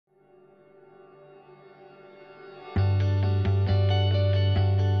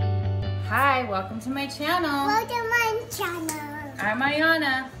welcome to my channel. Welcome to my channel. I'm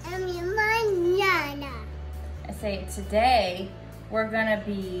Ianna. I'm Ianna. I say today we're gonna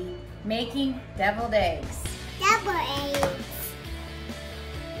be making deviled eggs. Double eggs.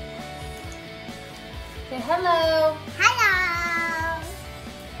 Say hello. Hello.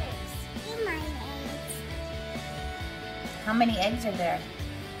 See my eggs. How many eggs are there?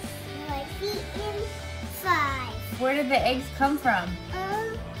 5. Where did the eggs come from?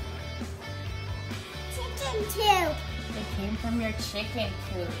 Chicken too. They came from your chicken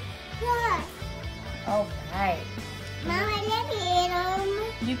coop. Look. All right. Mama, let me eat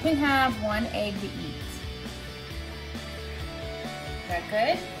them. You can have 1 egg to eat. Is that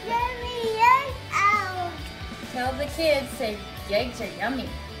good? Let me eat out. Tell the kids, say, the eggs are yummy.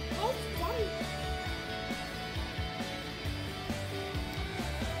 It's yummy.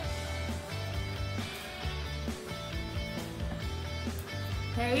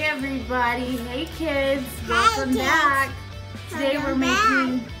 Hey everybody, hey kids, Hi, welcome kids. back. Today Welcome we're back.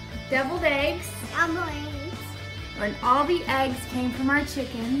 making deviled eggs, Double eggs. and all the eggs came from our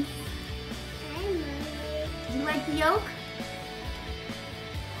chickens. Do you like the yolk?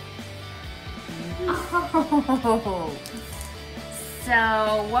 Oh.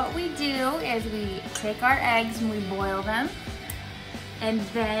 So what we do is we take our eggs and we boil them, and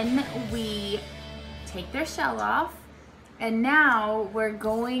then we take their shell off. And now we're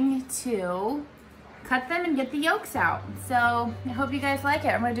going to cut them and get the yolks out. So I hope you guys like it.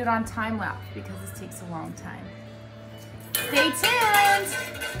 I'm gonna do it on time lapse because this takes a long time. Stay tuned.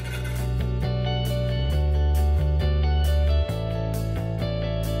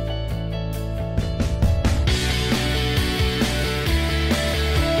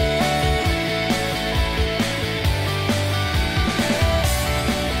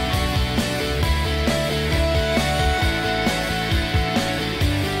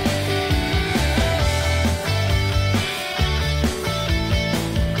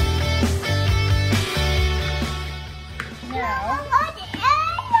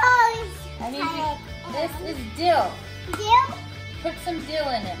 This is dill. Dill? Put some dill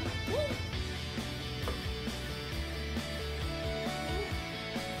in it.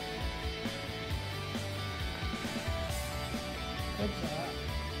 Good job.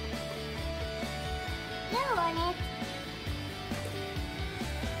 Dill on it.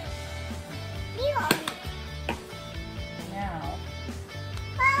 Dill on it. Now,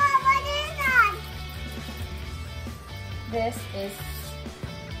 Mama, what is that? this is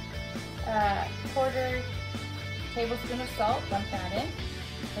a 1/4 tablespoon of salt. Dump that in.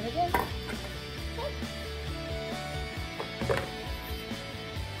 Put it in.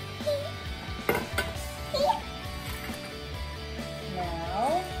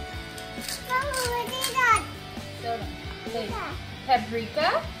 Now, Mama, what is that? so say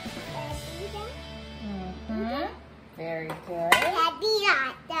paprika. Very good.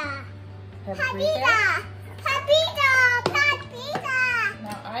 Paprika. Paprika. Paprika.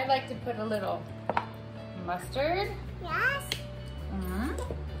 Now I like to put a little mustard. Yes. And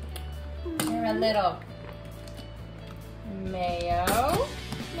a little mayo.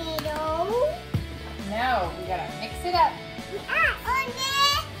 Mayo. Now we gotta mix it up. On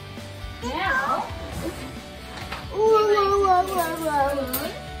it. Now,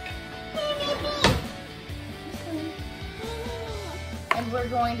 and we're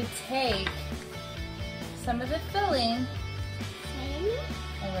going to take some of the filling and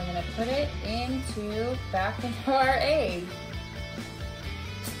we're gonna put it back into our egg.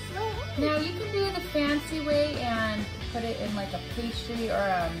 Now you can do it the fancy way and put it in like a pastry or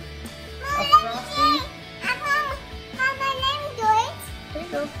a frosting. Mama, let me do it. There you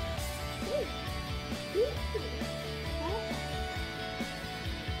go.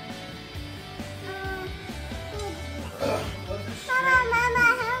 Mama,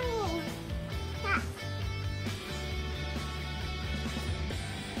 help me.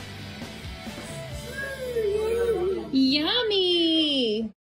 Yummy!